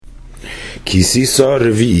כיסיסו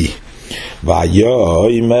רביעי.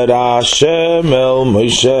 ויאמר השם אל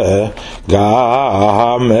משה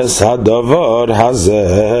גם את הדבר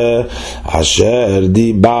הזה אשר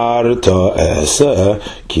דיברת אעשה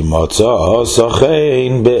כי מצא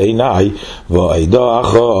חן בעיני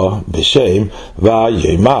וידעך בשם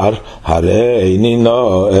ויאמר הריני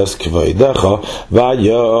נועס כבודך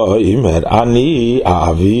ויאמר אני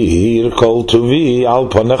אעביר כל טובי על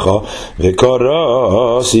פניך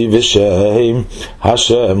וקראתי בשם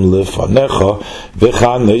השם לפניך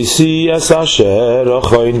וכנסיתי את אשר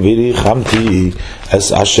אכן וריחמתי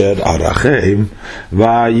את אשר ארחם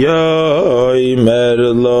ויאמר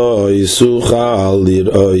לא יסוכל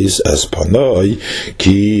לראות את פני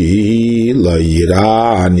כי לא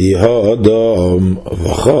יראני אדם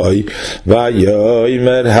וחי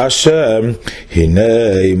ויאמר השם הנה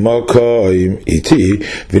מקום איתי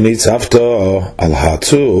וניצבת על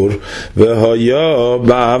הצור והיה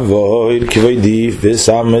בעבור כבודי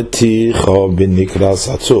ושמתיך בנקרס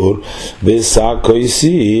הצור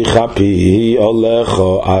ושקויסי כפי עליך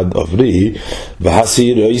עד עברי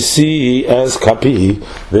והסירויסי אס כפי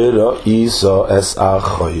וראיסו אס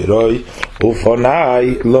אחריי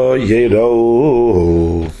ופני לא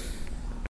יראו